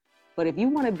But if you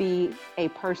want to be a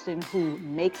person who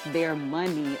makes their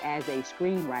money as a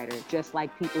screenwriter, just like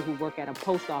people who work at a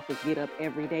post office get up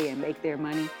every day and make their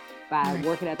money by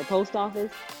working at the post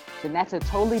office, then that's a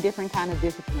totally different kind of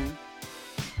discipline.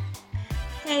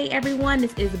 Hey everyone,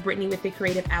 this is Brittany with the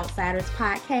Creative Outsiders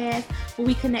podcast, where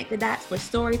we connect the dots for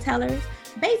storytellers.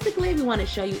 Basically, we want to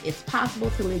show you it's possible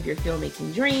to live your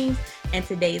filmmaking dreams. And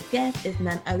today's guest is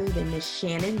none other than Miss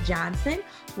Shannan Johnson.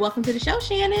 Welcome to the show,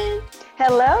 Shannan.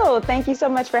 Hello, thank you so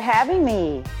much for having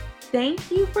me.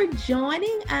 Thank you for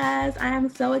joining us. I am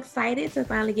so excited to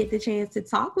finally get the chance to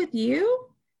talk with you.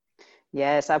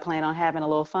 Yes, I plan on having a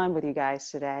little fun with you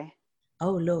guys today.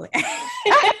 Oh, Lord.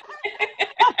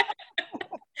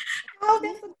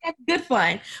 That's good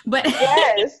fun. But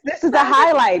yes, this is the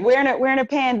highlight. We're in a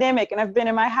pandemic, and I've been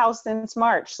in my house since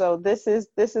March. So this is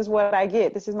what I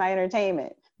get. This is my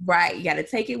entertainment. Right. You got to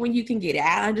take it when you can get it.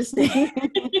 I understand.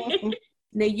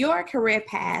 Now, your career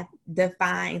path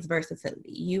defines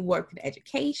versatility. You worked in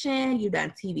education, you've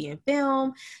done TV and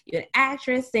film, you're an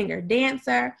actress, singer,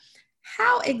 dancer.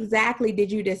 How exactly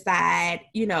did you decide,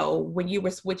 when you were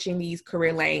switching these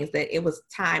career lanes, that it was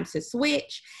time to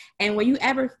switch? And were you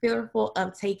ever fearful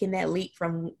of taking that leap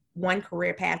from one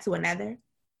career path to another?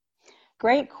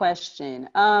 Great question.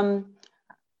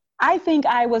 I think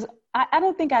I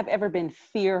don't think I've ever been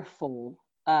fearful,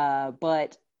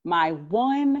 but my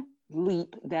one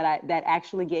leap that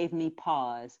actually gave me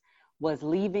pause was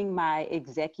leaving my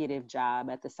executive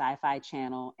job at the Sci-Fi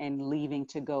Channel and leaving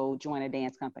to go join a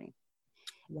dance company.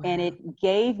 Wow. And it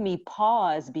gave me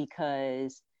pause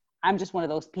because I'm just one of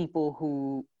those people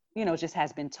who, just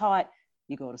has been taught,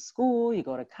 you go to school, you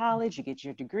go to college, you get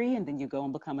your degree, and then you go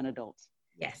and become an adult.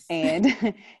 Yes.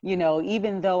 And,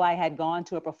 even though I had gone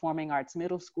to a performing arts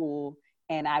middle school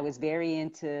and I was very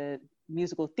into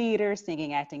musical theater,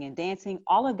 singing, acting, and dancing,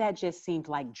 all of that just seemed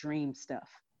like dream stuff.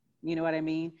 You know what I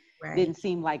mean? Right. Didn't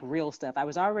seem like real stuff. I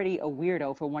was already a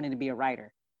weirdo for wanting to be a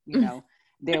writer,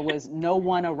 There was no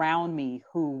one around me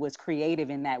who was creative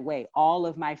in that way. All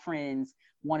of my friends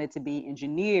wanted to be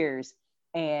engineers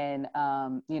and,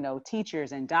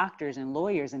 teachers and doctors and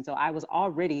lawyers. And so I was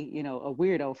already, a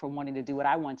weirdo for wanting to do what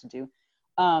I wanted to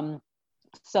do.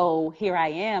 So here I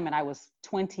am, and I was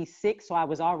 26. So I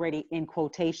was already, in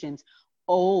quotations,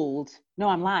 old. No,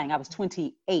 I'm lying. I was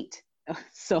 28.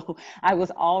 So I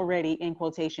was already, in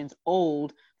quotations,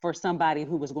 old for somebody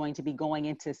who was going to be going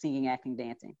into singing, acting,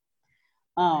 dancing.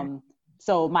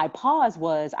 So my pause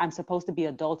was, I'm supposed to be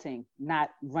adulting,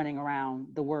 not running around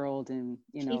the world and,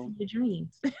 chasing your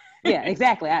dreams. Yeah,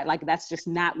 exactly. That's just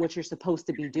not what you're supposed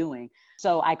to be doing.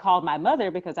 So I called my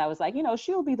mother because I was like,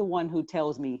 she'll be the one who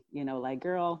tells me,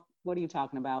 girl, what are you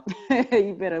talking about?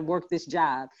 You better work this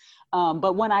job.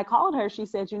 But when I called her, she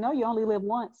said, you only live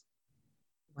once.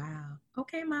 Wow.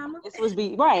 Okay, mama. This was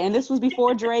and this was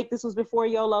before Drake. This was before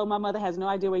YOLO. My mother has no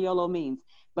idea what YOLO means.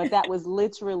 But that was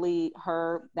literally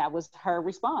her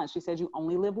response. She said, you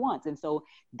only live once. And so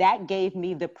that gave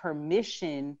me the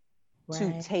permission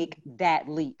to take that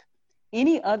leap.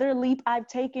 Any other leap I've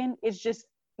taken is just,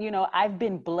 I've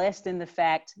been blessed in the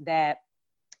fact that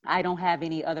I don't have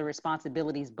any other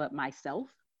responsibilities but myself.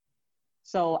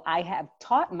 So I have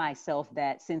taught myself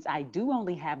that since I do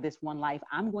only have this one life,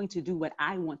 I'm going to do what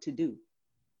I want to do.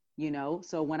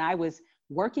 So when I was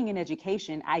working in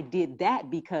education, I did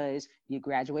that because you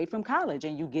graduate from college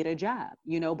and you get a job,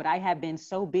 but I have been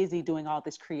so busy doing all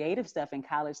this creative stuff in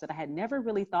college that I had never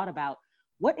really thought about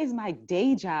what is my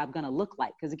day job going to look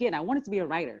like? Because again, I wanted to be a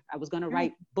writer. I was going to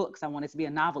write books. I wanted to be a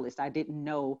novelist. I didn't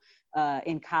know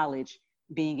in college,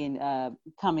 being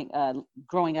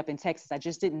growing up in Texas, I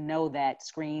just didn't know that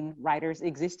screenwriters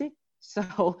existed.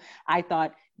 So I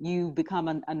thought you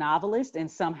become a novelist and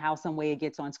somehow, some way it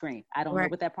gets on screen. I don't know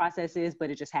what that process is,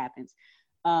 but it just happens.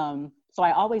 So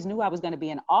I always knew I was going to be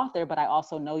an author, but I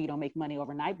also know you don't make money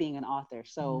overnight being an author.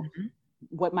 So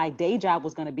what my day job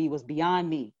was going to be was beyond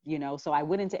me, So I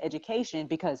went into education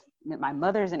because my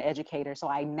mother's an educator. So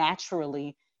I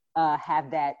naturally have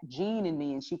that gene in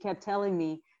me. And she kept telling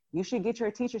me, you should get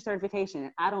your teacher certification.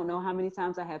 And I don't know how many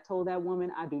times I have told that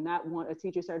woman, I do not want a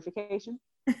teacher certification.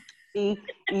 She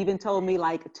even told me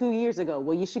like 2 years ago,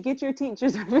 well, you should get your teacher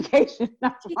certification. I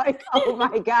was like, oh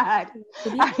my God,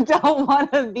 I don't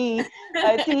want to be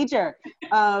a teacher.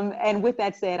 And with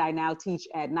that said, I now teach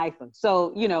at NYFA.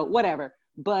 So, whatever.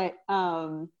 But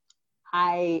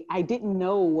I didn't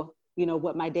know,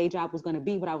 what my day job was going to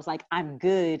be, but I was like, I'm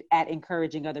good at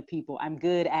encouraging other people. I'm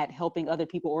good at helping other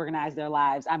people organize their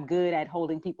lives. I'm good at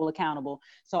holding people accountable.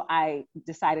 So I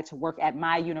decided to work at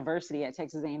my university, at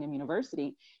Texas A&M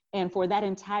University. And for that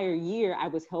entire year, I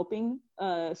was helping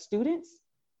students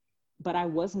but I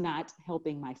was not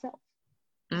helping myself.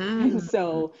 And Mm.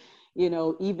 so, you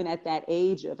know, even at that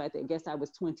age of, guess I was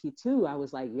 22, I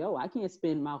was like, yo, I can't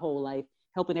spend my whole life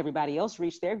helping everybody else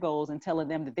reach their goals and telling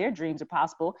them that their dreams are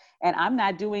possible. And I'm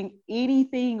not doing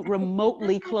anything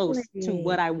remotely close to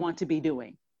what Exactly. I want to be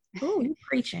doing. Oh, you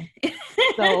preaching.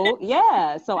 So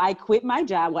yeah, so I quit my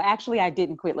job. Well, actually, I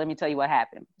didn't quit. Let me tell you what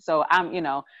happened. So you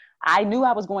know, I knew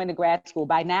I was going to grad school.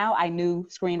 By now, I knew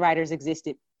screenwriters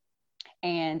existed.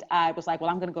 And I was like,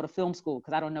 well, I'm going to go to film school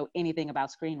because I don't know anything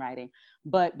about screenwriting.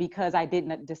 But because I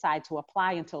didn't decide to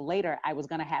apply until later, I was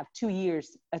going to have 2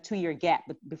 years, a 2 year gap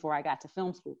before I got to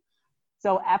film school.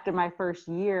 So after my first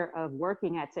year of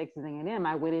working at Texas A&M,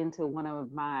 I went into one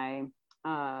of my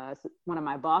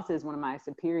bosses, one of my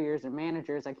superiors or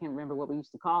managers, I can't remember what we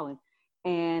used to call him.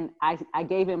 And I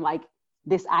gave him like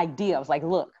this idea. I was like,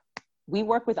 look, we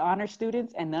work with honor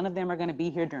students and none of them are going to be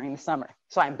here during the summer.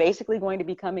 So I'm basically going to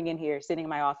be coming in here, sitting in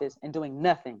my office and doing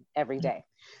nothing every day.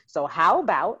 So how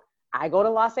about I go to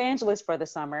Los Angeles for the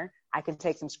summer? I can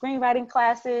take some screenwriting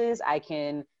classes. I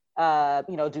can,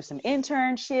 you know, do some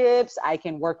internships. I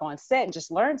can work on set and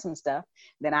just learn some stuff.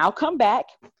 Then I'll come back.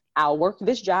 I'll work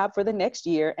this job for the next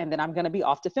year, and then I'm going to be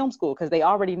off to film school because they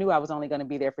already knew I was only going to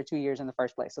be there for 2 years in the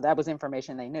first place. So that was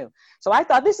information they knew. So I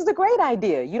thought, this is a great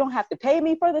idea. You don't have to pay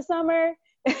me for the summer.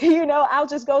 You know, I'll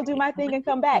just go do my thing and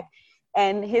come back.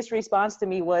 And his response to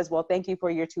me was, well, thank you for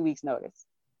your 2 weeks notice.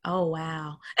 Oh,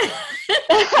 wow.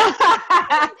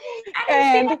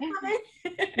 And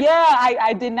yeah,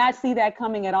 I did not see that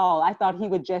coming at all. I thought he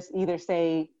would just either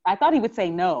say, I thought he would say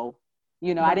no.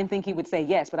 You know, Right. I didn't think he would say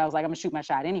yes, but I was like, I'm gonna shoot my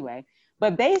shot anyway.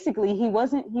 But basically he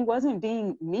wasn't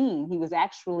being mean. He was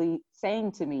actually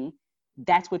saying to me,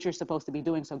 that's what you're supposed to be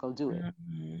doing, so go do it.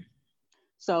 Mm-hmm.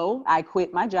 So I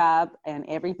quit my job, and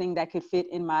everything that could fit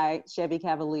in my Chevy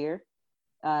Cavalier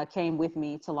came with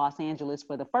me to Los Angeles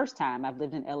for the first time. I've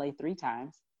lived in LA 3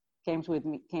 times. Came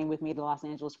with me to Los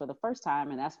Angeles for the first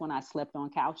time, and that's when I slept on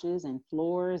couches and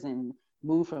floors and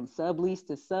moved from sublease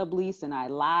to sublease. And I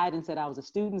lied and said I was a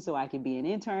student so I could be an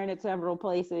intern at several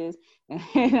places.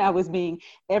 And I was being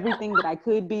everything that I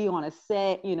could be on a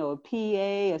set, you know, a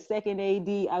PA, a second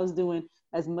AD. I was doing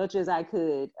as much as I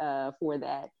could for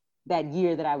that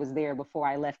year that I was there before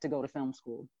I left to go to film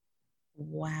school.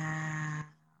 Wow.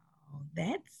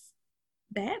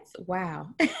 That's wow.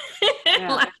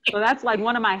 Yeah. Like, So that's like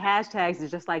one of my hashtags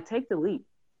is just like, take the leap.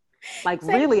 Like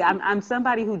take, really, I'm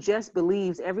somebody who just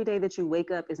believes every day that you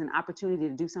wake up is an opportunity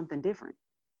to do something different.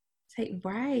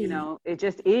 right. You know, it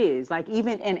just is. Like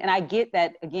even and I get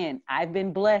that, again, I've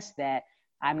been blessed that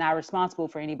I'm not responsible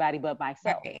for anybody but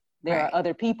myself. Right. There are Right.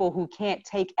 other people who can't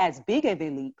take as big of a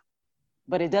leap,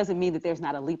 but it doesn't mean that there's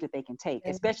not a leap that they can take,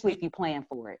 especially if you plan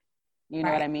for it. You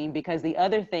know what Right. I mean? Because the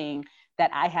other thing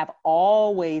that I have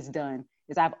always done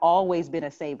is I've always been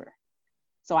a saver.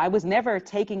 So I was never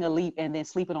taking a leap and then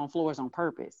sleeping on floors on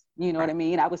purpose. You know Right. what I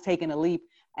mean? I was taking a leap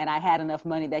and I had enough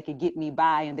money that could get me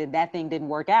by, and then that thing didn't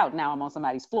work out. Now I'm on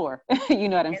somebody's floor. You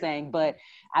know what I'm saying? But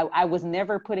I was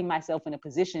never putting myself in a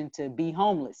position to be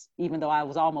homeless, even though I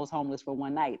was almost homeless for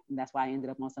one night. And that's why I ended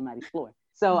up on somebody's floor.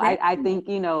 So That, I think,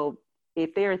 you know,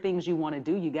 if there are things you want to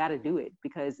do, you got to do it,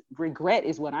 because regret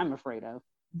is what I'm afraid of.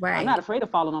 I'm right. not afraid of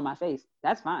falling on my face.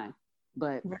 That's fine.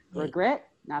 But Right. regret,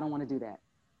 I don't want to do that.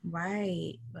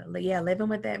 Right. But yeah, living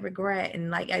with that regret,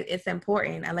 and like it's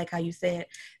important. I like how you said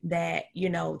that, you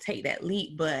know, take that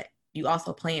leap, but you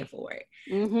also plan for it.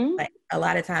 Mm-hmm. Like a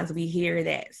lot of times we hear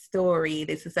that story,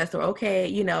 the success story. Okay,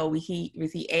 you know, we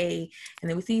see A, and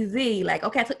then we see Z. Like,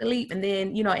 okay, I took the leap, and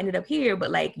then, you know, I ended up here. But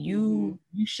like Mm-hmm.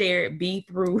 you shared B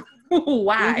through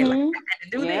Y. Like, Mm-hmm. I had to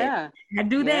do this, Yeah. I had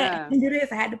to do that, I Yeah. had to do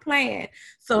this. I had to plan.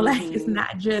 So like, it's Mm-hmm.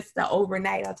 not just the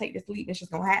overnight. I'll take this leap. It's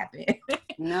just gonna happen.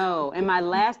 No. And my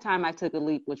last time I took a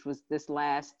leap, which was this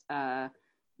last,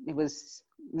 it was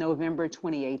November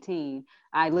 2018.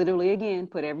 I literally, again,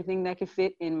 put everything that could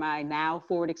fit in my now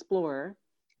Ford Explorer.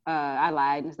 I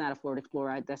lied. It's not a Ford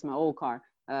Explorer. That's my old car.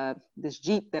 This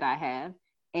Jeep that I have.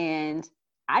 And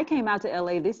I came out to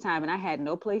LA this time and I had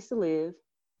no place to live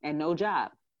and no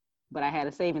job, but I had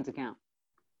a savings account.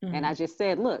 And I just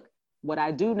said, look, what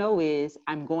I do know is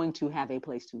I'm going to have a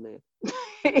place to live.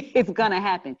 It's going to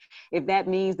happen. If that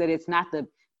means that it's not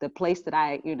the place that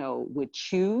I, you know, would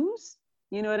choose,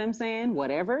 you know what I'm saying?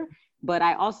 Whatever. But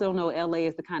I also know LA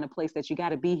is the kind of place that you got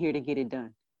to be here to get it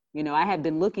done. You know, I had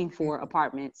been looking for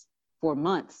apartments for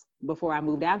months before I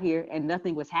moved out here and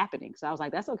nothing was happening. So I was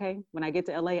like, that's okay. When I get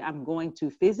to LA, I'm going to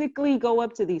physically go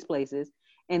up to these places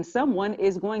and someone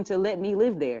is going to let me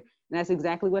live there. And that's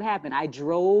exactly what happened. I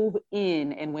drove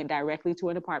in and went directly to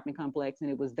an apartment complex, and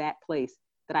it was that place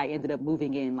that I ended up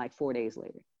moving in like 4 days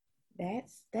later.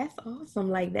 That's awesome.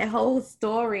 Like that whole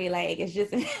story, like it's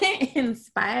just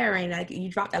inspiring. Like you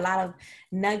dropped a lot of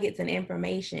nuggets and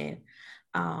information,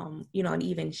 and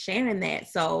even sharing that.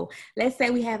 So let's say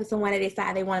we have someone that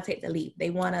decide they want to take the leap. They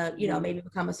want to, maybe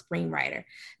become a screenwriter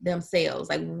themselves.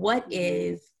 Like what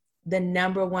is the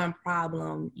number one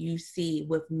problem you see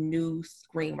with new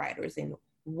screenwriters, and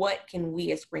what can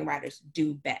we as screenwriters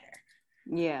do better?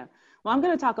 Yeah. Well, I'm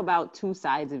going to talk about two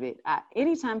sides of it.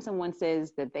 Anytime someone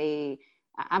says that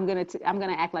I'm going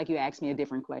to act like you asked me a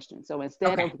different question. So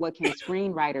instead of what can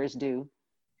screenwriters do,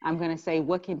 I'm going to say,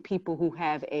 what can people who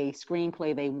have a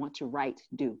screenplay they want to write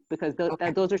do? Because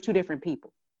those are two different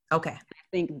people. Okay. I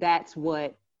think that's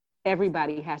what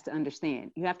everybody has to understand.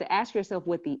 You have to ask yourself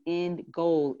what the end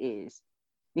goal is.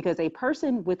 Because a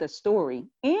person with a story,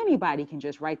 anybody can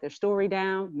just write their story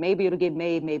down. Maybe it'll get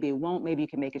made, maybe it won't, maybe you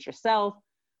can make it yourself.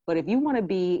 But if you want to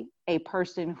be a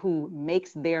person who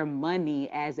makes their money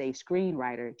as a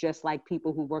screenwriter, just like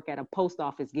people who work at a post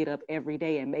office get up every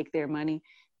day and make their money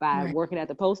by working at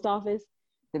the post office,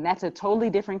 then that's a totally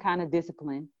different kind of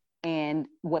discipline. And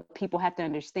what people have to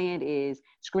understand is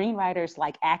screenwriters,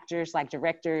 like actors, like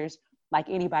directors, like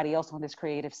anybody else on this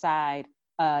creative side,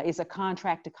 is a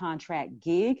contract to contract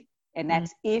gig. And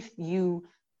that's if you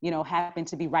happen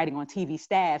to be writing on TV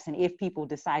staffs, and if people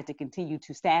decide to continue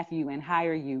to staff you and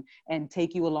hire you and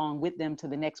take you along with them to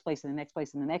the next place and the next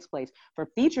place and the next place. For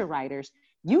feature writers,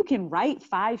 you can write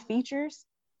 5 features,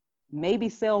 maybe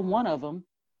sell one of them.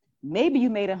 Maybe you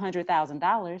made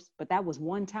 $100,000, but that was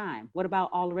one time. What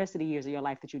about all the rest of the years of your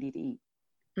life that you need to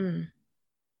eat?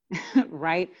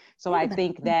 Right? So I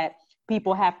think that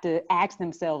people have to ask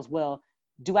themselves, well,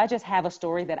 do I just have a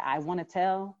story that I want to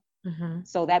tell?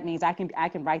 So that means I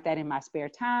can write that in my spare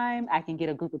time. I can get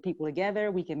a group of people together.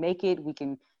 We can make it. We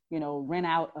can, rent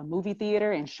out a movie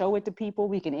theater and show it to people.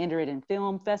 We can enter it in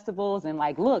film festivals and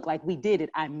look, we did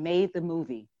it. I made the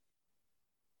movie.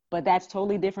 But that's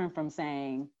totally different from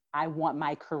saying, I want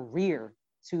my career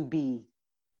to be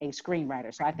a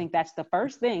screenwriter. So I think that's the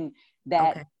first thing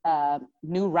that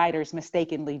new writers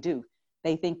mistakenly do.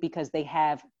 They think because they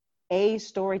have a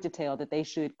story to tell that they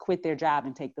should quit their job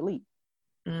and take the leap.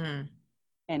 And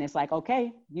it's like,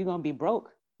 okay, you're going to be broke.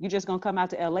 You're just going to come out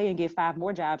to LA and get 5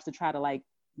 more jobs to try to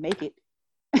make it.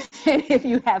 And if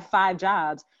you have 5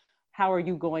 jobs, how are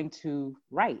you going to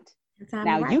write?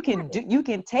 Now you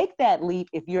can take that leap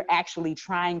if you're actually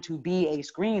trying to be a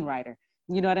screenwriter.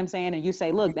 You know what I'm saying? And you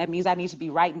say, look, that means I need to be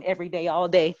writing every day, all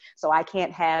day. So I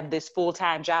can't have this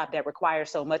full-time job that requires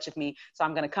so much of me. So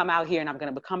I'm going to come out here and I'm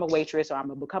going to become a waitress, or I'm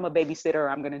going to become a babysitter, or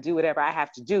I'm going to do whatever I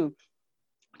have to do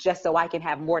just so I can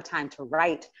have more time to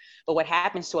write. But what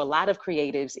happens to a lot of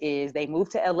creatives is they move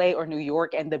to LA or New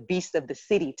York and the beast of the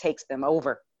city takes them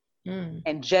over.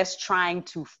 And just trying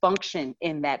to function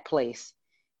in that place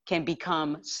can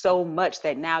become so much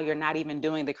that now you're not even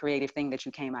doing the creative thing that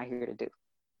you came out here to do.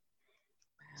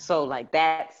 So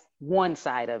that's one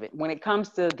side of it. When it comes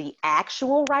to the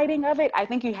actual writing of it, I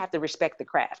think you have to respect the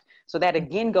craft. So that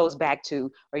again goes back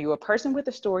to, are you a person with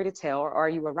a story to tell, or are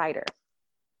you a writer?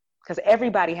 Because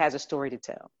everybody has a story to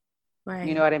tell. Right.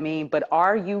 You know what I mean? But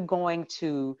are you going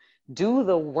to do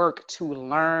the work to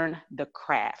learn the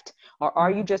craft? Or are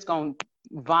you just going to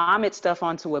vomit stuff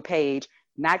onto a page,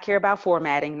 not care about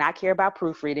formatting, not care about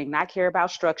proofreading, not care about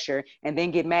structure, and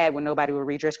then get mad when nobody will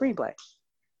read your screenplay?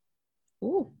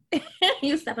 Ooh,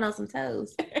 you stepping on some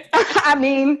toes. I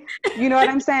mean, you know what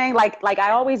I'm saying? Like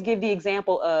I always give the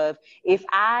example of, if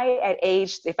I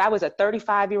was a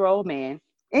 35-year-old man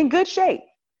in good shape,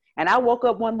 and I woke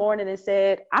up one morning and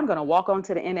said, I'm going to walk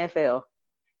onto the NFL,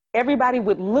 everybody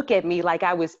would look at me like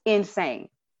I was insane.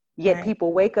 Yet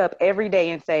people wake up every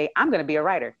day and say, I'm going to be a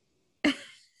writer.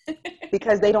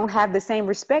 Because they don't have the same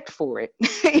respect for it.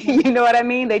 You know what I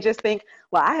mean? They just think,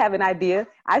 well, I have an idea.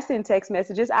 I send text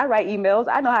messages. I write emails.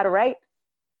 I know how to write.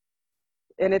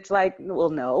 And it's like, well,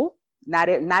 no, not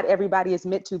everybody is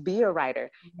meant to be a writer.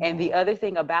 And the other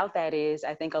thing about that is,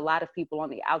 I think a lot of people on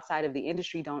the outside of the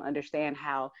industry don't understand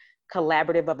how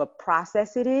collaborative of a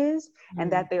process it is,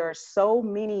 and that there are so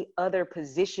many other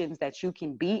positions that you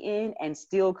can be in and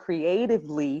still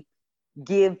creatively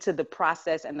give to the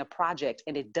process and the project,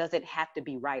 and it doesn't have to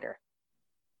be writer.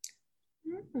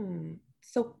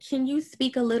 So can you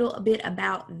speak a little bit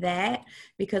about that?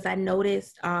 Because I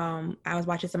noticed, I was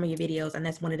watching some of your videos, and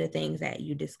that's one of the things that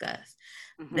you discussed,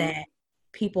 that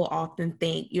people often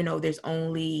think, there's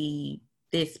only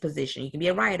this position. You can be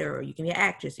a writer, or you can be an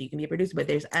actress, or you can be a producer, but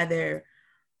there's other,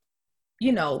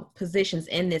 positions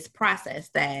in this process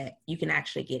that you can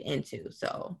actually get into.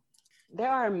 So there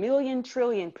are a million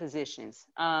trillion positions.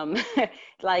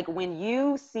 Like when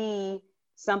you see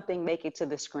something make it to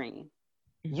the screen,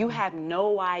 you Mm-hmm. have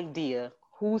no idea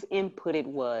whose input it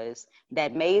was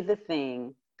that made the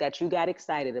thing that you got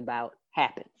excited about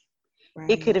happen.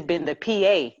 It could Right. have been the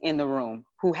PA in the room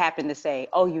who happened to say,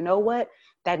 oh, you know what?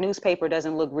 That newspaper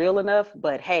doesn't look real enough,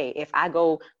 but hey, if I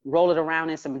go roll it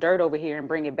around in some dirt over here and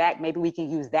bring it back, maybe we can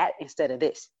use that instead of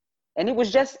this. And it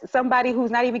was just somebody who's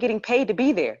not even getting paid to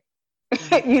be there.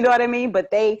 Right. You know what I mean?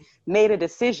 But they made a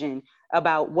decision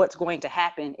about what's going to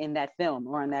happen in that film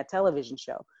or in that television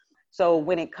show. So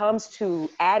when it comes to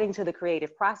adding to the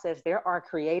creative process, there are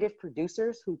creative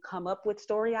producers who come up with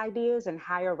story ideas and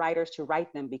hire writers to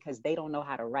write them because they don't know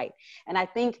how to write. And I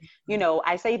think,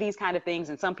 I say these kind of things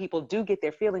and some people do get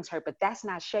their feelings hurt, but that's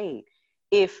not shade.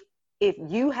 If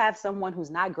you have someone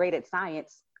who's not great at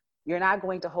science, you're not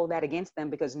going to hold that against them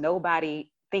because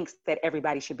nobody thinks that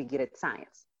everybody should be good at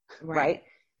science, Right. right?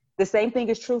 The same thing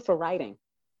is true for writing.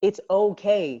 It's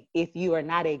okay if you are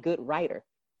not a good writer.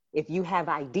 If you have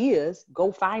ideas,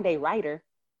 go find a writer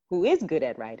who is good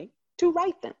at writing to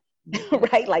write them.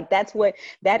 Right? Like that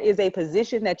is a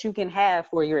position that you can have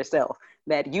for yourself,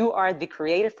 that you are the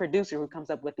creative producer who comes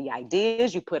up with the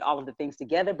ideas, you put all of the things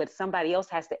together, but somebody else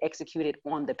has to execute it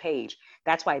on the page.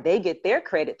 That's why they get their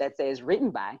credit that says written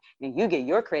by, and you get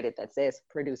your credit that says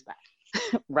produced by.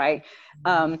 Right?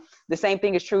 The same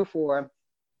thing is true for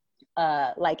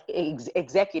like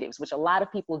executives, which a lot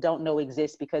of people don't know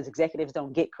exist because executives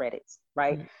don't get credits,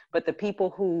 right? Mm-hmm. But the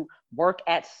people who work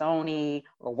at Sony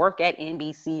or work at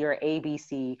NBC or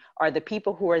ABC are the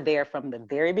people who are there from the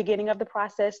very beginning of the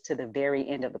process to the very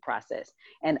end of the process.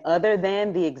 And other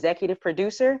than the executive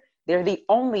producer, they're the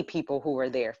only people who are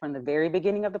there from the very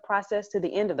beginning of the process to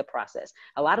the end of the process.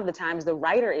 A lot of the times the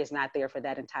writer is not there for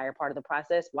that entire part of the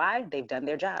process. Why? They've done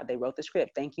their job. They wrote the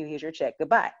script. Thank you. Here's your check.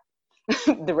 Goodbye.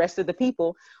 The rest of the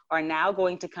people are now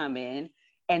going to come in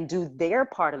and do their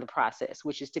part of the process,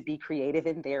 which is to be creative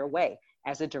in their way.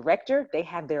 As a director, they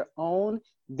have their own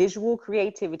visual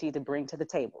creativity to bring to the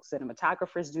table.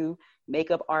 Cinematographers do,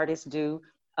 makeup artists do,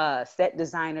 set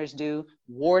designers do,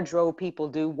 wardrobe people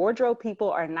do. Wardrobe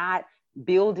people are not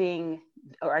building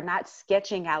or are not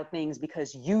sketching out things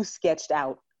because you sketched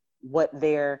out what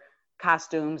their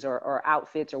costumes or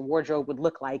outfits or wardrobe would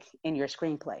look like in your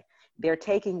screenplay. They're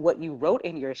taking what you wrote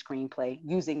in your screenplay,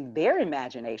 using their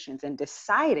imaginations and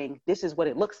deciding this is what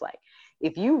it looks like.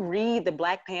 If you read the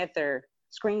Black Panther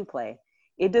screenplay,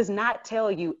 it does not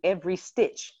tell you every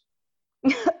stitch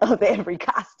of every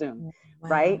costume, Wow.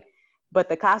 right? But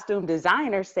the costume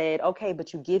designer said, okay,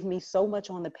 but you give me so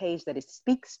much on the page that it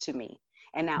speaks to me.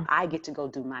 And now I get to go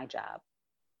do my job.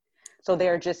 So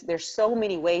there's so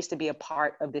many ways to be a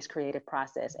part of this creative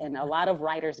process. And a lot of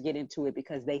writers get into it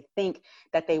because they think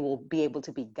that they will be able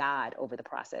to be God over the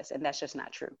process. And that's just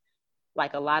not true.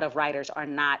 Like a lot of writers are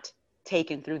not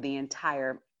taken through the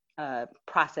entire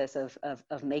process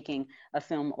of making a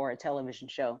film or a television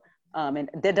show. And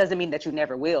that doesn't mean that you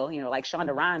never will, like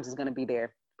Shonda Rhimes is going to be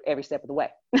there every step of the way.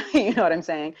 You know what I'm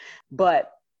saying?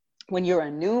 But when you're a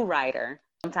new writer,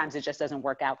 sometimes it just doesn't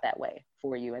work out that way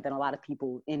for you. And then a lot of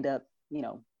people end up,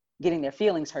 getting their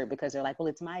feelings hurt because they're like, well,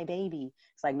 it's my baby.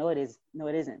 It's like, no, it is. No,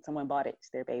 it isn't. Someone bought it. It's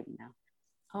their baby now.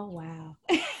 Oh, wow.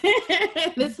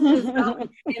 This was so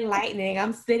enlightening.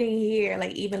 I'm sitting here,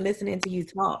 like, even listening to you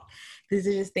talk. These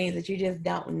are just things that you just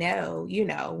don't know,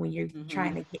 when you're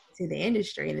trying to get to the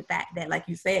industry. And the fact that, like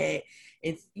you said,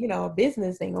 it's, a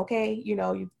business thing. Okay. You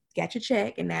got your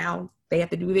check and now they have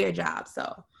to do their job. So,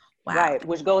 wow. Right.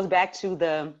 Which goes back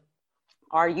to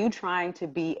are you trying to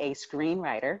be a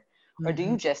screenwriter or do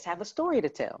you just have a story to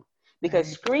tell? Because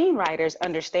Right. screenwriters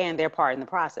understand their part in the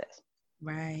process.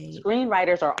 Right.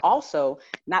 Screenwriters are also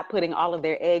not putting all of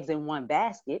their eggs in one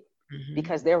basket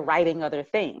because they're writing other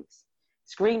things.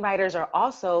 Screenwriters are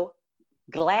also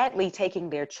gladly taking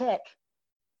their check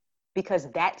because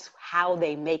that's how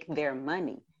they make their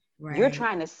money. You're Right.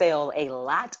 trying to sell a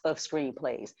lot of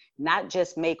screenplays, not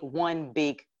just make one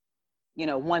big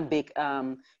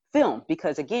film,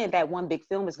 because again, that one big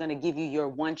film is going to give you your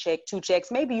one check, two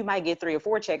checks. Maybe you might get 3 or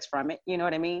 4 checks from it. You know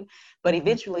what I mean? But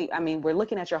eventually, we're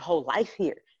looking at your whole life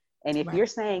here. And if Right. you're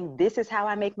saying, this is how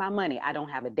I make my money, I don't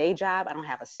have a day job, I don't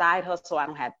have a side hustle, I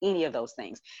don't have any of those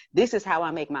things. This is how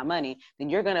I make my money. Then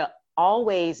you're going to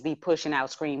always be pushing out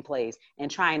screenplays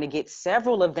and trying to get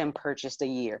several of them purchased a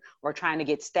year, or trying to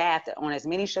get staffed on as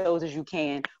many shows as you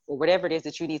can, or whatever it is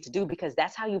that you need to do, because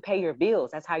that's how you pay your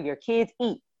bills. That's how your kids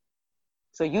eat.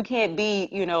 So you can't be,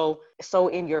 so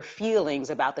in your feelings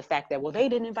about the fact that, well, they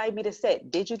didn't invite me to set.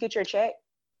 Did you get your check?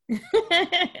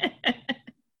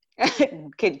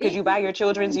 Could you buy your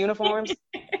children's uniforms?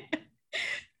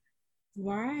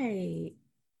 Right.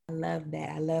 love that.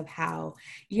 I love how,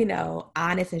 you know,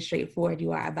 honest and straightforward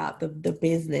you are about the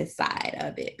business side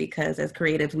of it, because as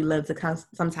creatives, we love to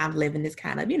sometimes live in this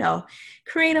kind of, you know,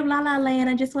 creative la la land.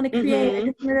 I just want to create, I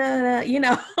just wanna, you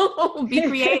know, be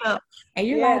creative. And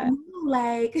you're like, no,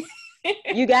 like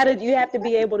you have to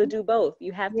be able to do both.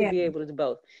 You have to yeah, be able to do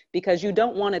both, because you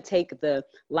don't want to take the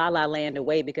la la land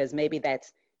away, because maybe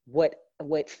that's what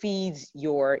feeds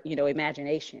your, you know,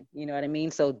 imagination. You know what I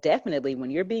mean? So definitely when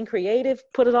you're being creative,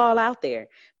 put it all out there,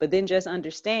 but then just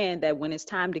understand that when it's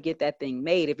time to get that thing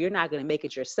made, if you're not going to make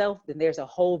it yourself, then there's a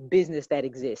whole business that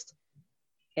exists.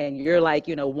 And you're like,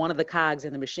 you know, one of the cogs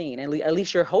in the machine. And at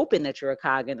least you're hoping that you're a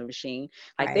cog in the machine.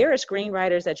 Like right. there are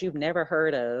screenwriters that you've never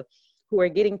heard of who are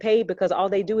getting paid because all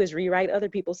they do is rewrite other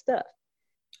people's stuff.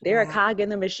 They're a cog in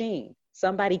the machine.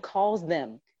 Somebody calls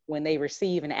them when they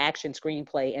receive an action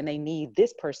screenplay and they need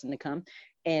this person to come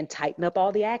and tighten up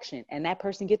all the action. And that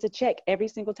person gets a check every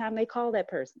single time they call that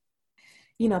person.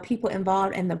 You know, people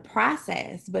involved in the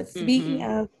process. But speaking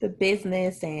of the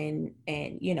business and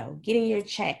you know, getting your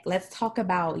check, let's talk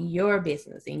about your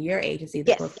business and your agency,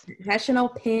 the Professional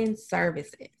Pen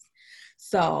Services.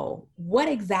 So what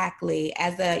exactly,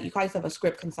 you call yourself a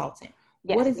script consultant,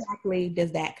 what exactly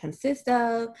does that consist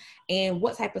of, and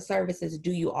what type of services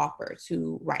do you offer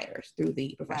to writers through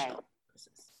the professional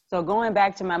services? So going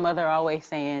back to my mother always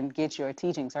saying, get your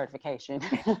teaching certification.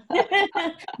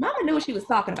 Mama knew what she was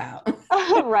talking about.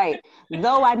 Right.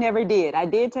 Though I never did. I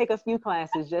did take a few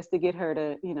classes just to get her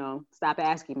to, you know, stop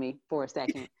asking me for a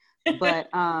second. But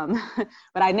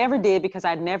but I never did, because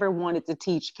I never wanted to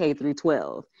teach K through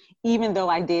 12, even though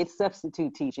I did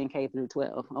substitute teaching K through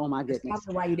 12. Oh my goodness. That's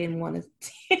why you didn't want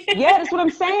to. Yeah, that's what I'm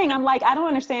saying. I'm like, I don't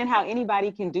understand how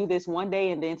anybody can do this one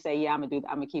day and then say, yeah, I'm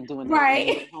gonna keep doing this.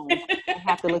 Right. You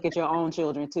have to look at your own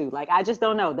children too. Like, I just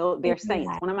don't know. They're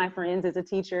saints. One of my friends is a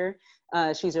teacher.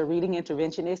 She's a reading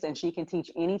interventionist, and she can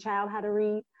teach any child how to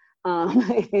read.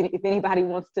 If anybody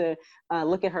wants to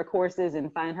look at her courses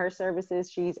and find her services,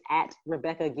 she's at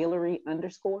Rebecca Guillory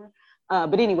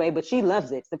 _ but she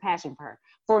loves it. It's a passion for her.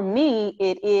 For me,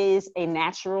 it is a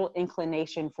natural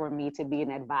inclination for me to be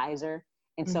an advisor.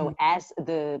 And so as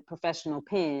the professional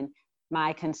pen,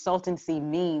 my consultancy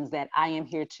means that I am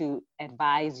here to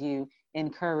advise you,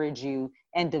 encourage you,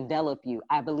 and develop you.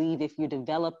 I believe if you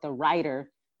develop the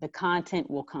writer, the content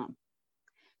will come.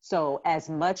 So as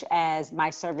much as my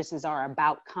services are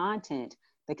about content,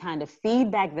 the kind of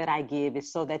feedback that I give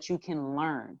is so that you can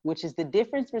learn, which is the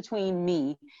difference between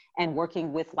me and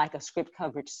working with like a script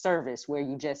coverage service where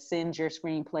you just send your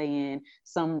screenplay in,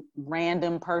 some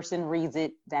random person reads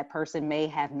it. That person may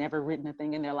have never written a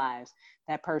thing in their lives.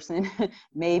 That person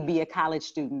may be a college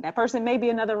student. That person may be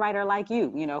another writer like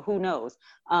you, you know, who knows?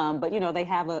 But, you know, they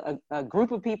have a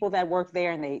group of people that work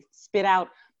there and they spit out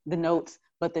the notes.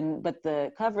 But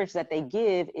the coverage that they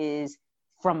give is,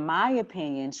 from my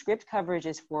opinion, script coverage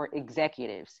is for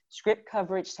executives. Script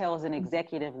coverage tells an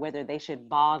executive whether they should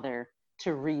bother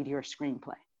to read your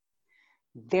screenplay.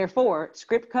 Therefore,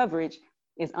 script coverage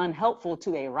is unhelpful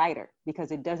to a writer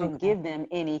because it doesn't give them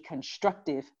any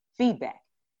constructive feedback.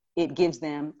 It gives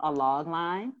them a log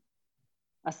line,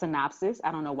 a synopsis.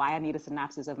 I don't know why I need a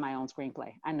synopsis of my own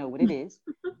screenplay. I know what it is.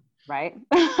 Right?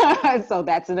 So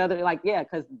that's another, like, yeah,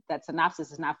 because that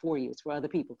synopsis is not for you, it's for other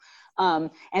people.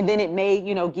 And then it may,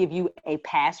 you know, give you a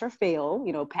pass or fail,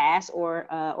 you know, pass or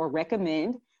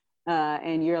recommend.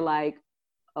 And you're like,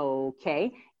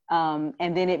 okay.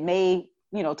 And then it may,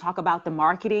 you know, talk about the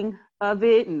marketing of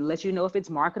it and let you know if it's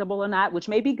marketable or not, which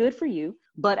may be good for you.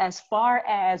 But as far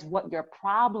as what your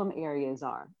problem areas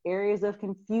are, areas of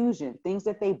confusion, things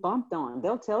that they bumped on,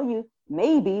 they'll tell you.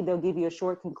 Maybe they'll give you a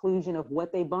short conclusion of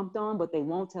what they bumped on, but they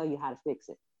won't tell you how to fix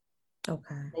it.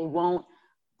 Okay. They won't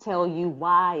tell you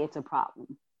why it's a problem.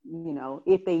 You know,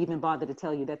 if they even bother to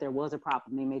tell you that there was a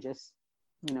problem, they may just,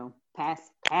 you know, pass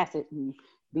it and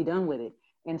be done with it.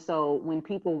 And so when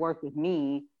people work with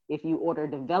me, if you order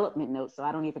development notes, so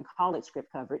I don't even call it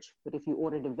script coverage, but if you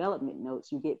order development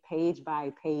notes, you get page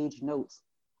by page notes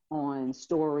on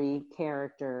story,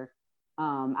 character.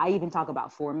 I even talk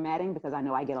about formatting because I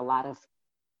know I get a lot of,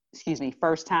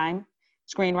 first time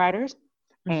screenwriters,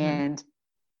 and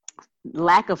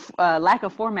lack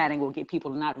of formatting will get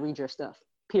people to not read your stuff,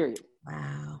 period.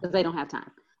 Wow. Because they don't have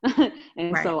time.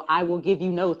 And so I will give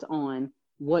you notes on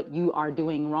what you are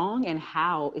doing wrong and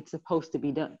how it's supposed to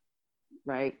be done.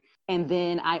 Right. And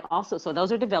then I also, so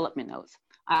those are development notes.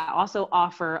 I also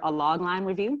offer a log line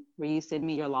review where you send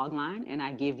me your log line and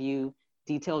I give you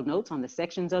detailed notes on the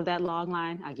sections of that log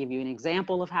line. I give you an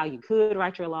example of how you could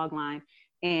write your log line,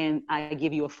 and I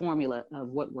give you a formula of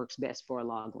what works best for a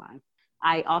log line.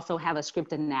 I also have a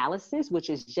script analysis, which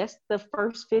is just the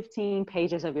first 15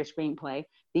 pages of your screenplay,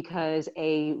 because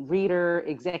a reader,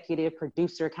 executive,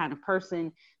 producer kind of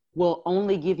person will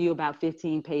only give you about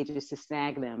 15 pages to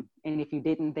snag them. And if you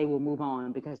didn't, they will move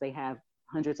on because they have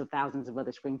hundreds of thousands of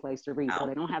other screenplays to read. So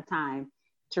they don't have time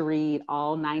to read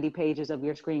all 90 pages of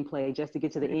your screenplay just to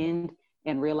get to the end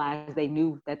and realize they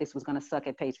knew that this was going to suck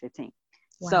at page 15.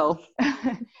 Wow. So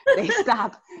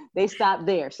they stop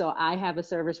there. So I have a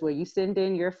service where you send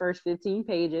in your first 15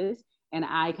 pages, and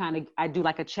I do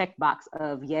like a checkbox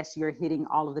of, yes, you're hitting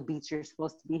all of the beats you're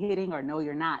supposed to be hitting, or no,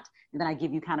 you're not. And then I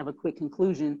give you kind of a quick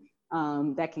conclusion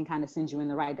that can kind of send you in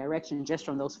the right direction just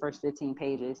from those first 15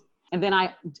 pages. And then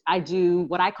I do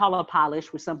what I call a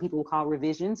polish, which some people will call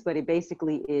revisions, but it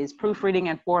basically is proofreading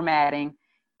and formatting,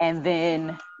 and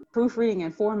then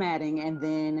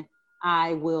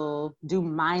I will do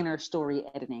minor story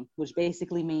editing, which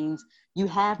basically means you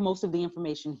have most of the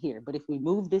information here, but if we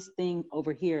move this thing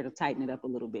over here, it'll tighten it up a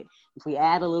little bit. If we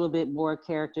add a little bit more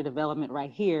character development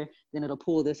right here, then it'll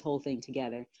pull this whole thing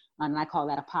together. And I call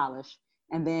that a polish.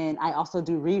 And then I also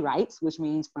do rewrites, which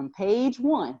means from page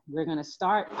 1, we're going to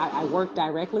start. I work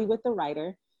directly with the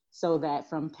writer so that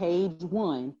from page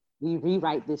 1, we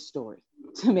rewrite this story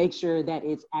to make sure that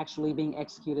it's actually being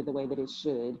executed the way that it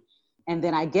should. And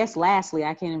then I guess lastly,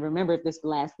 I can't even remember if this is the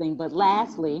last thing, but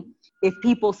lastly,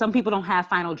 some people don't have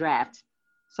final draft.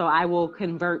 So I will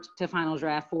convert to final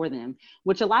draft for them,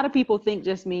 which a lot of people think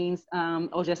just means,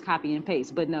 just copy and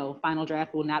paste. But no, final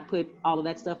draft will not put all of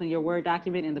that stuff in your Word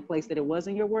document in the place that it was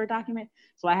in your Word document.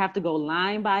 So I have to go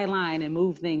line by line and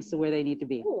move things to where they need to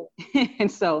be.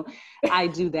 And so I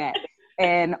do that.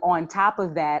 And on top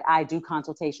of that, I do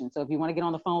consultation. So if you want to get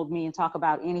on the phone with me and talk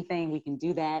about anything, we can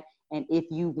do that. And if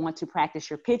you want to practice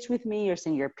your pitch with me or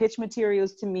send your pitch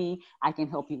materials to me, I can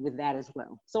help you with that as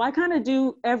well. So I kind of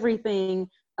do everything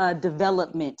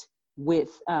development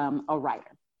with a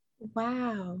writer.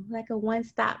 Wow, like a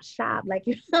one-stop shop. Like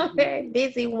you're a very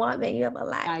busy woman. You have a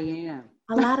lot. I am.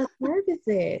 A lot of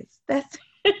services. That's.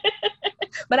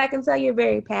 But I can tell you're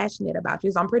very passionate about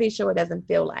you. So I'm pretty sure it doesn't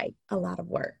feel like a lot of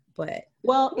work. But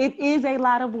well, it is a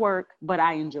lot of work, but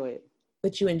I enjoy it.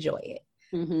 But you enjoy it.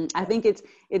 Mm-hmm. I think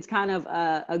it's kind of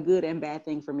a good and bad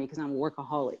thing for me because I'm a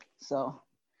workaholic. So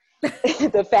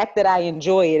the fact that I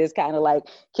enjoy it is kind of like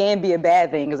can be a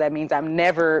bad thing because that means I'm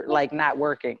never like not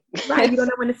working. Right, you don't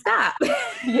know when to stop.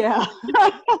 Yeah.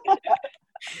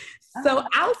 So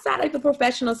outside of the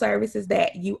professional services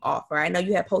that you offer, I know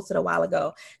you had posted a while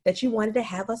ago that you wanted to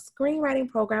have a screenwriting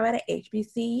program at an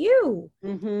HBCU.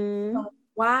 Mm-hmm.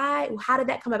 So how did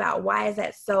that come about? Why is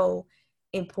that so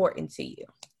important to you?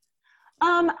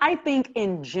 I think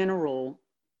in general,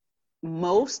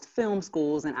 most film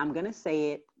schools, and I'm going to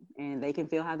say it, and they can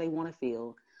feel how they want to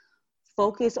feel,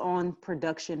 focus on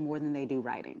production more than they do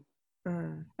writing.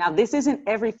 Mm. Now, this isn't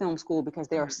every film school because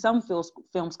there are some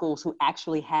film schools who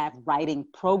actually have writing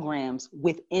programs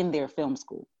within their film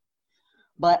school.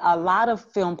 But a lot of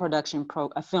film production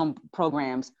film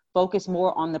programs focus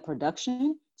more on the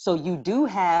production. So you do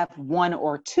have 1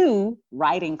 or 2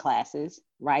 writing classes,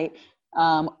 right?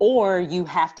 Or you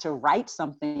have to write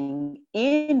something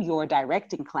in your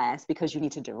directing class because you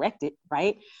need to direct it,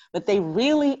 right? But they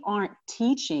really aren't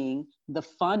teaching the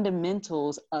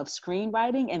fundamentals of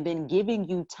screenwriting and then giving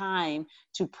you time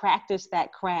to practice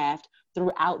that craft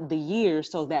throughout the year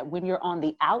so that when you're on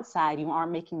the outside, you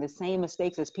aren't making the same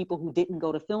mistakes as people who didn't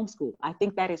go to film school. I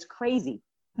think that is crazy.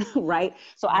 Right?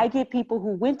 So I get people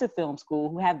who went to film school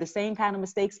who have the same kind of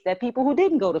mistakes that people who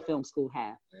didn't go to film school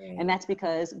have. Right. And that's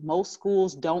because most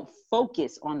schools don't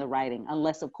focus on the writing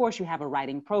unless, of course, you have a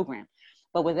writing program.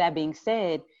 But with that being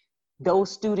said, those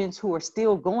students who are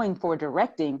still going for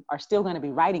directing are still going to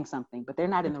be writing something, but they're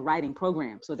not in the writing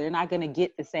program. So they're not going to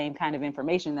get the same kind of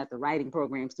information that the writing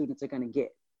program students are going to get.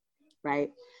 Right.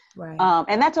 Right.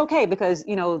 And that's okay because,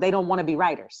 they don't want to be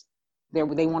writers. They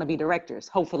want to be directors.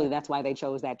 Hopefully that's why they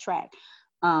chose that track.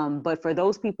 But for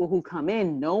those people who come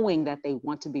in knowing that they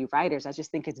want to be writers, I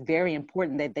just think it's very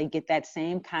important that they get that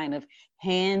same kind of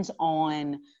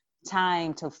hands-on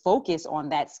time to focus on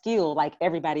that skill like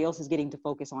everybody else is getting to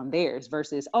focus on theirs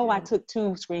versus, I took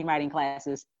 2 screenwriting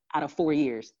classes out of 4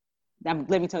 years.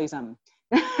 Let me tell you something.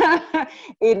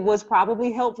 It was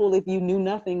probably helpful if you knew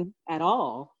nothing at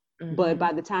all. Mm-hmm. But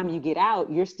by the time you get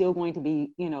out, you're still going to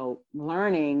be,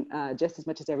 learning just as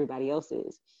much as everybody else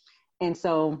is. And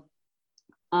so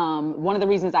one of the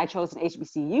reasons I chose an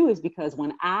HBCU is because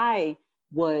when I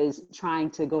was trying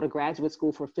to go to graduate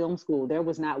school for film school, there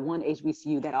was not one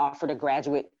HBCU that offered a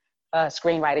graduate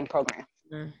screenwriting program.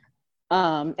 Mm.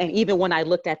 And even when I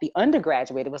looked at the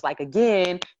undergraduate, it was like,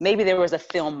 again, maybe there was a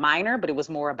film minor, but it was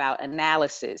more about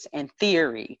analysis and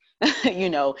theory.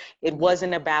 It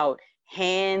wasn't about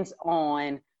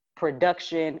hands-on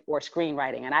production or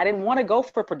screenwriting. And I didn't want to go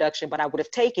for production, but I would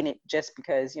have taken it just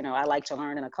because, I like to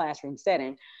learn in a classroom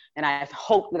setting. And I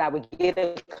hoped that I would get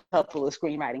a couple of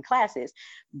screenwriting classes.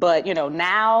 But,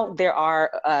 now there are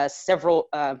several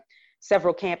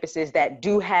campuses that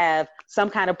do have some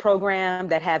kind of program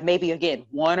that have maybe, again,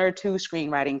 one or two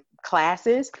screenwriting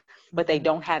classes, but they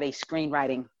don't have a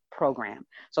screenwriting program.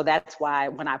 So that's why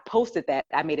when I posted that,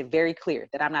 I made it very clear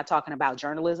that I'm not talking about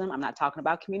journalism. I'm not talking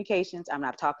about communications. I'm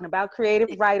not talking about creative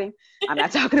writing. I'm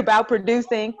not talking about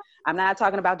producing. I'm not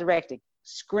talking about directing.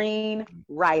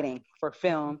 Screenwriting for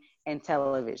film and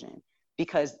television.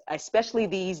 Because especially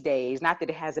these days, not that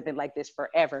it hasn't been like this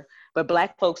forever, but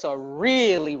Black folks are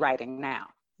really writing now.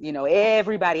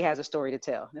 Everybody has a story to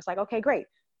tell. And it's like, okay, great.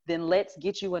 Then let's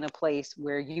get you in a place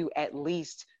where you at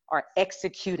least are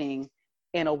executing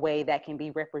in a way that can be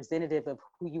representative of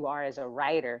who you are as a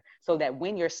writer, so that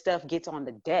when your stuff gets on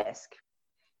the desk,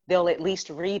 they'll at least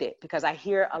read it. Because I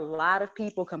hear a lot of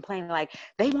people complaining, like,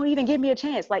 they won't even give me a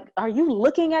chance. Like, are you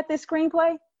looking at this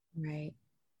screenplay? Right.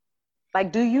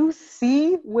 Like, do you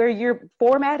see where you're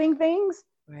formatting things?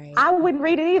 Right. I wouldn't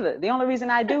read it either. The only reason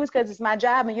I do is because it's my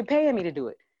job and you're paying me to do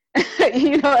it.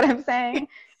 You know what I'm saying?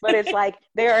 But it's like,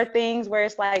 there are things where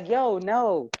it's like, yo,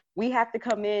 no, we have to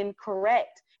come in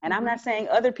correct. And I'm not saying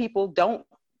other people don't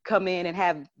come in and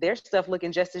have their stuff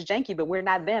looking just as janky, but we're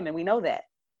not them, and we know that.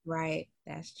 Right.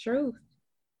 That's true.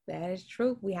 That is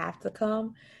true. We have to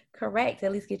come correct,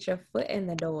 at least get your foot in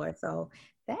the door. So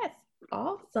that's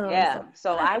awesome. Yeah.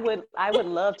 So I would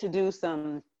love to do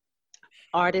some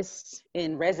artists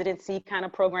in residency kind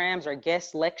of programs or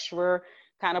guest lecturer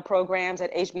kind of programs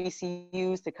at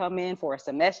HBCUs to come in for a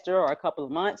semester or a couple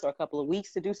of months or a couple of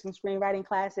weeks to do some screenwriting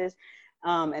classes.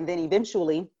 And then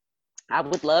eventually I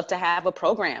would love to have a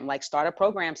program, like start a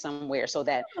program somewhere, so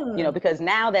that, because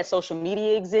now that social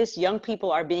media exists, young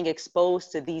people are being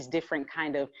exposed to these different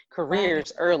kind of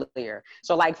careers earlier.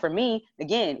 So like for me,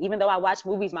 again, even though I watched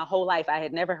movies my whole life, I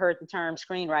had never heard the term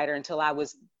screenwriter until I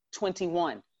was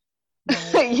 21.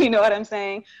 You know what I'm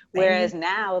saying? Whereas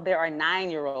now there are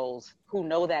 9-year-olds who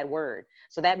know that word.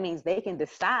 So that means they can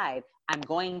decide, I'm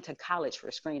going to college for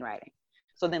screenwriting.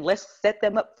 So then let's set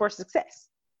them up for success.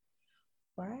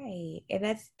 Right. And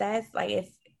that's like,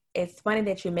 it's funny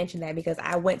that you mentioned that, because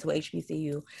I went to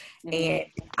HBCU and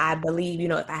I believe,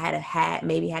 if I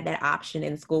had that option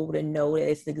in school to know that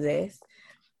this exists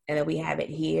and that we have it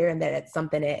here, and that it's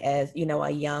something that as, a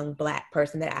young Black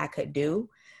person that I could do,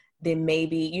 then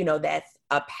maybe, that's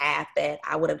a path that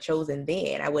I would have chosen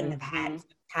then. I wouldn't have had to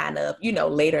kind of,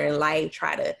 later in life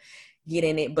try to get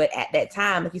in it. But at that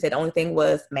time, like you said, the only thing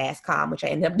was mass comm, which I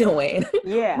ended up doing.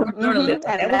 Yeah.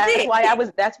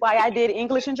 And that's why I did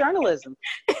English and journalism,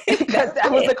 because that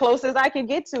was the closest I could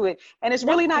get to it. And it's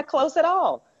really not close at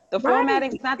all. The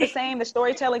formatting's not the same. The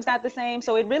storytelling's not the same.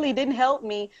 So it really didn't help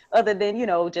me, other than,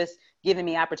 just giving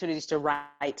me opportunities to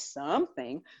write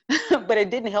something. But it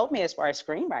didn't help me as far as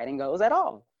screenwriting goes at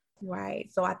all.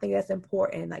 Right. So I think that's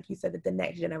important, like you said, that the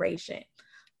next generation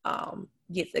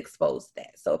gets exposed to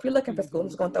that. So if you're looking for school, I'm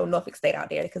just going to throw Norfolk State out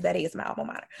there, because that is my alma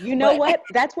mater. You know what?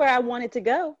 That's where I wanted to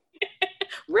go.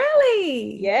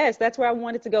 Really? Yes, that's where I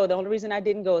wanted to go. The only reason I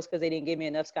didn't go is because they didn't give me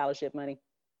enough scholarship money.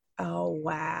 Oh,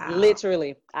 wow.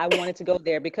 Literally, I wanted to go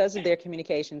there because of their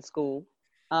communication school.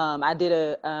 I did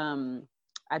a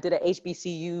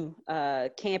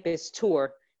HBCU campus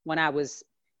tour when I was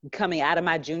coming out of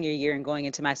my junior year and going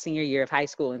into my senior year of high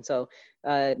school. And so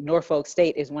Norfolk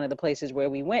State is one of the places where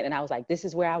we went. And I was like, this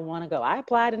is where I want to go. I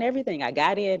applied and everything. I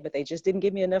got in, but they just didn't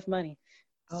give me enough money.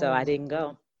 So I didn't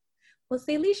go. Well,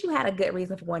 see, at least you had a good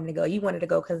reason for wanting to go. You wanted to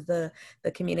go because the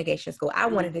communication school. I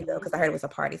wanted to go because I heard it was a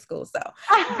party school. So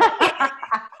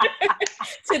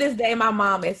to this day, my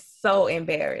mom is so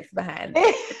embarrassed behind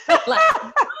it.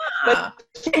 But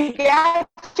you got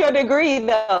your degree,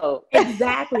 though.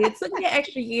 Exactly. It took me an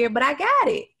extra year, but I got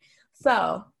it.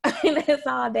 So that's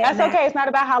all that. That's okay. It's not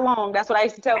about how long. That's what I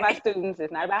used to tell my students.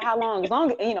 It's not about how long. As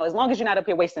long as you're not up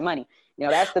here wasting money.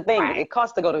 That's the thing. It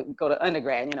costs to go to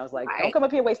undergrad. It's like, don't come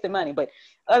up here wasting money. But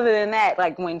other than that,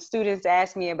 like when students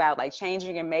ask me about like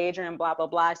changing your major and blah, blah,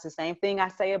 blah, it's the same thing I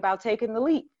say about taking the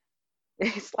leap.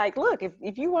 It's like, look,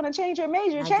 if you want to change your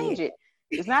major, change it.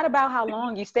 It's not about how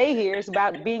long you stay here. It's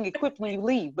about being equipped when you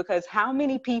leave. Because how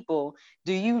many people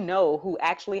do you know who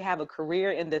actually have a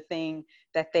career in the thing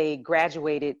that they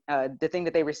graduated, the thing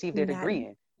that they received their degree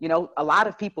in? A lot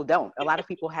of people don't. A lot of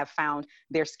people have found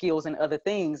their skills in other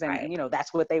things, and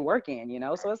that's what they work in.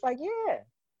 So it's like, yeah.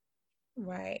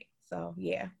 Right. So,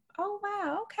 yeah. Oh,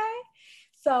 wow. Okay.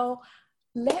 So,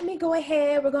 let me go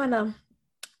ahead. I'm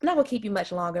not going to keep you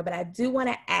much longer, but I do want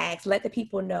to let the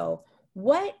people know,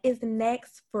 what is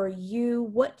next for you?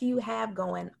 What do you have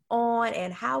going on,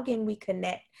 and how can we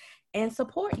connect and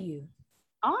support you?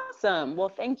 Awesome. Well,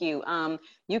 thank you.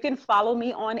 You can follow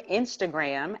me on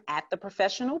Instagram at The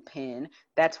Professional Pen.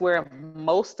 That's where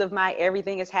most of my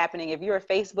everything is happening. If you're a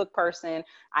Facebook person,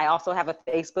 I also have a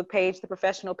Facebook page, The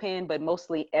Professional Pen, but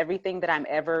mostly everything that I'm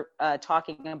ever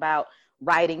talking about,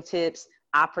 writing tips,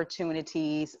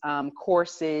 opportunities,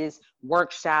 courses,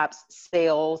 workshops,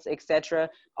 sales, etc.,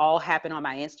 all happen on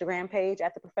my Instagram page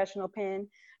at The Professional Pen.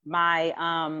 My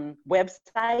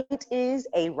website is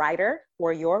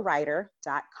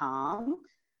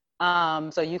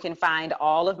awriterforyourwriter.com. So you can find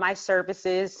all of my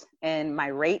services, and my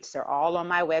rates are all on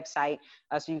my website.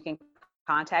 So you can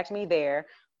contact me there.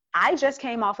 I just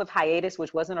came off of hiatus,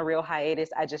 which wasn't a real hiatus.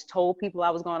 I just told people I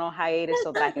was going on hiatus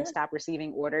so that I can stop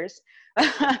receiving orders.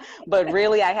 But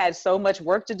really, I had so much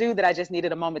work to do that I just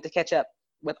needed a moment to catch up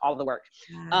with all the work.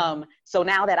 So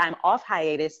now that I'm off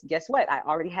hiatus, guess what? I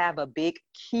already have a big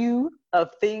queue of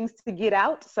things to get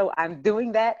out. So I'm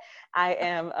doing that. I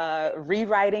am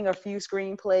rewriting a few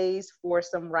screenplays for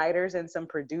some writers and some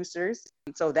producers.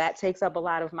 So that takes up a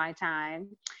lot of my time.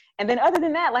 And then other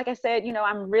than that, like I said,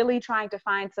 I'm really trying to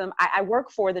find I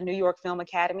work for the New York Film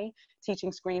Academy,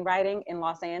 teaching screenwriting in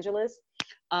Los Angeles.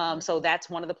 So that's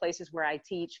one of the places where I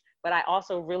teach, but I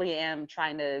also really am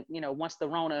trying to, once the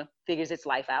Rona figures its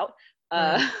life out,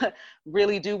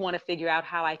 really do want to figure out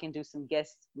how I can do some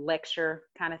guest lecture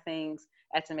kind of things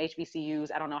at some HBCUs.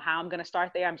 I don't know how I'm going to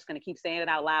start there. I'm just going to keep saying it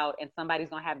out loud, and somebody's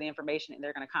going to have the information and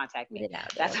they're going to contact me.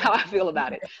 That's how I feel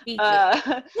about it.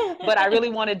 But I really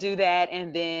want to do that.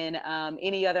 And then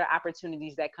any other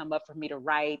opportunities that come up for me to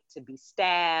write, to be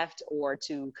staffed, or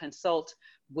to consult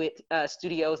with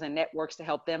studios and networks to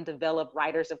help them develop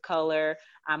writers of color,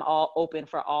 I'm all open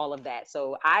for all of that.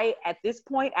 So at this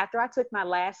point, after I took my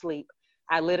last leap,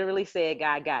 I literally said,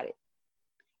 God got it.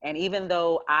 And even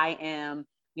though I am,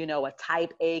 a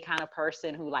type A kind of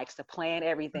person who likes to plan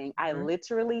everything, I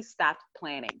literally stopped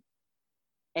planning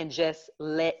and just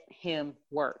let him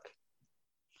work.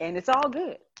 And it's all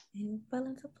good. And it fell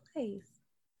into place.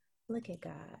 Look at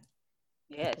God.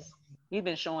 Yes. He's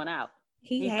been showing out.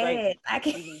 He's great.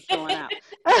 He's been showing out.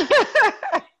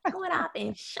 Going out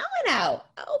and showing out.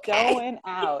 Okay. Going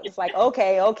out. It's like,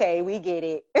 okay, we get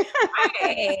it.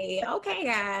 Okay,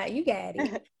 God, you got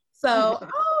it. So,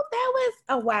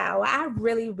 wow. I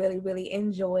really, really, really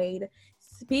enjoyed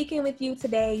speaking with you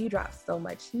today. You dropped so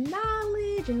much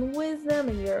knowledge and wisdom,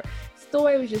 and your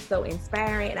story was just so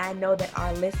inspiring. And I know that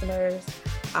our listeners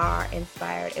are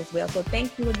inspired as well. So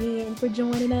thank you again for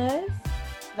joining us.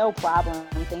 No problem.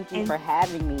 Thank you for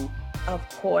having me. Of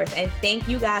course. And thank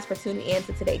you guys for tuning in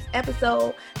to today's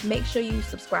episode. Make sure you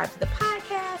subscribe to the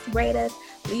podcast, rate us,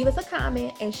 leave us a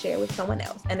comment, and share with someone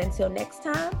else. And until next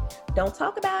time, don't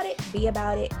talk about it, be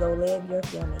about it. Go live your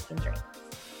filmmaking dream.